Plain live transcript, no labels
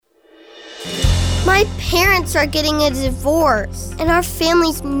My parents are getting a divorce, and our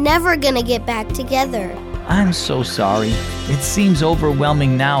family's never gonna get back together. I'm so sorry. It seems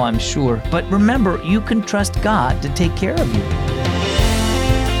overwhelming now, I'm sure. But remember, you can trust God to take care of you.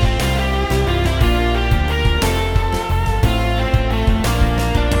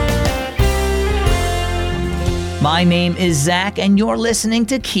 My name is Zach, and you're listening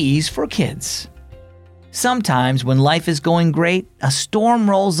to Keys for Kids. Sometimes when life is going great, a storm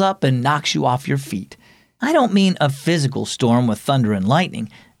rolls up and knocks you off your feet. I don't mean a physical storm with thunder and lightning.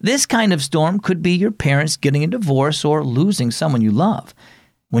 This kind of storm could be your parents getting a divorce or losing someone you love.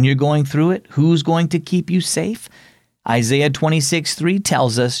 When you're going through it, who's going to keep you safe? Isaiah 26:3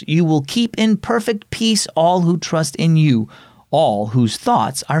 tells us, "You will keep in perfect peace all who trust in you, all whose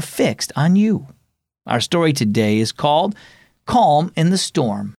thoughts are fixed on you." Our story today is called Calm in the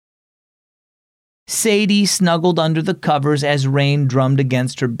Storm. Sadie snuggled under the covers as rain drummed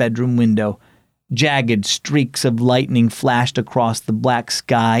against her bedroom window. Jagged streaks of lightning flashed across the black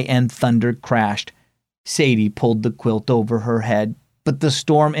sky and thunder crashed. Sadie pulled the quilt over her head, but the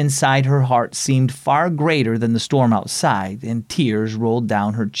storm inside her heart seemed far greater than the storm outside, and tears rolled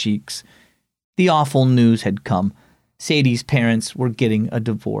down her cheeks. The awful news had come. Sadie's parents were getting a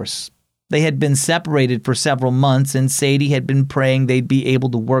divorce. They had been separated for several months, and Sadie had been praying they'd be able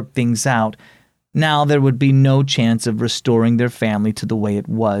to work things out. Now there would be no chance of restoring their family to the way it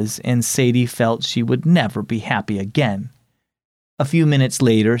was, and Sadie felt she would never be happy again. A few minutes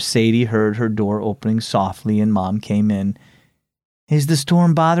later, Sadie heard her door opening softly, and Mom came in. "Is the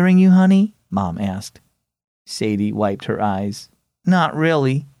storm bothering you, honey?" Mom asked. Sadie wiped her eyes. "Not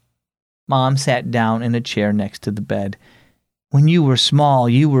really." Mom sat down in a chair next to the bed. "When you were small,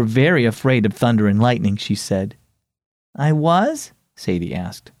 you were very afraid of thunder and lightning," she said. "I was?" Sadie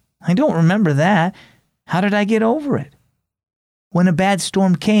asked. "I don't remember that. How did I get over it?" "When a bad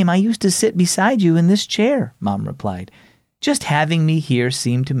storm came, I used to sit beside you in this chair," Mom replied. "Just having me here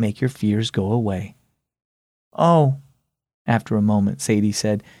seemed to make your fears go away." "Oh," after a moment, Sadie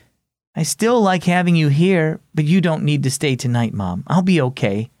said, "I still like having you here, but you don't need to stay tonight, Mom. I'll be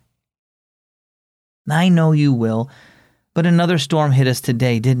okay." "I know you will. But another storm hit us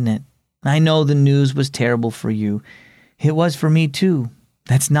today, didn't it? I know the news was terrible for you. It was for me, too.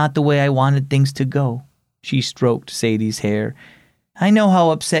 That's not the way I wanted things to go." She stroked Sadie's hair. "I know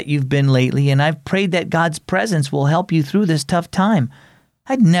how upset you've been lately, and I've prayed that God's presence will help you through this tough time.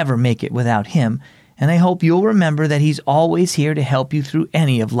 I'd never make it without Him, and I hope you'll remember that He's always here to help you through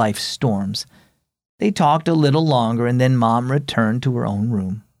any of life's storms." They talked a little longer, and then Mom returned to her own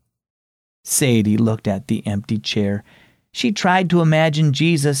room. Sadie looked at the empty chair. She tried to imagine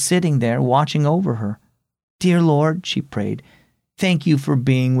Jesus sitting there watching over her. "Dear Lord," she prayed, "thank you for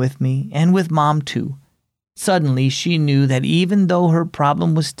being with me and with Mom too." Suddenly she knew that even though her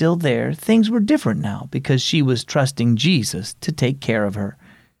problem was still there, things were different now because she was trusting Jesus to take care of her.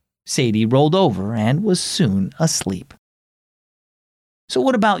 Sadie rolled over and was soon asleep. So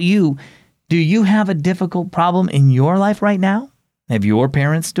what about you? Do you have a difficult problem in your life right now? Have your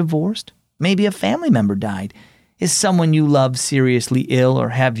parents divorced? Maybe a family member died. Is someone you love seriously ill, or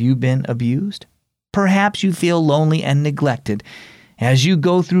have you been abused? Perhaps you feel lonely and neglected. As you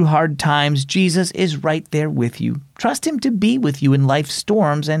go through hard times, Jesus is right there with you. Trust Him to be with you in life's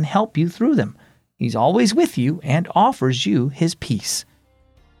storms and help you through them. He's always with you and offers you His peace.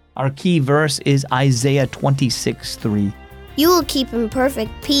 Our key verse is Isaiah 26:3. You will keep in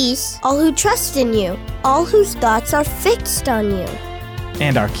perfect peace all who trust in you, all whose thoughts are fixed on you.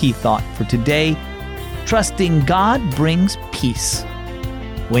 And our key thought for today, trusting God brings peace.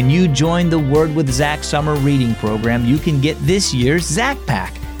 When you join the Word with Zach summer reading program, you can get this year's Zach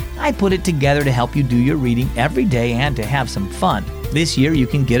Pack. I put it together to help you do your reading every day and to have some fun. This year, you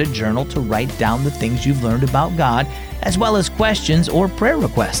can get a journal to write down the things you've learned about God, as well as questions or prayer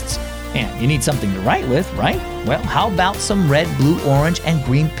requests. And you need something to write with, right? Well, how about some red, blue, orange, and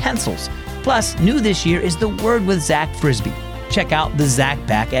green pencils? Plus, new this year is the Word with Zach Frisbee. Check out the Zach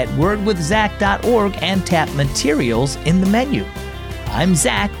Pack at wordwithzach.org and tap Materials in the menu. I'm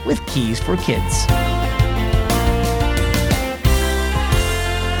Zach with Keys for Kids.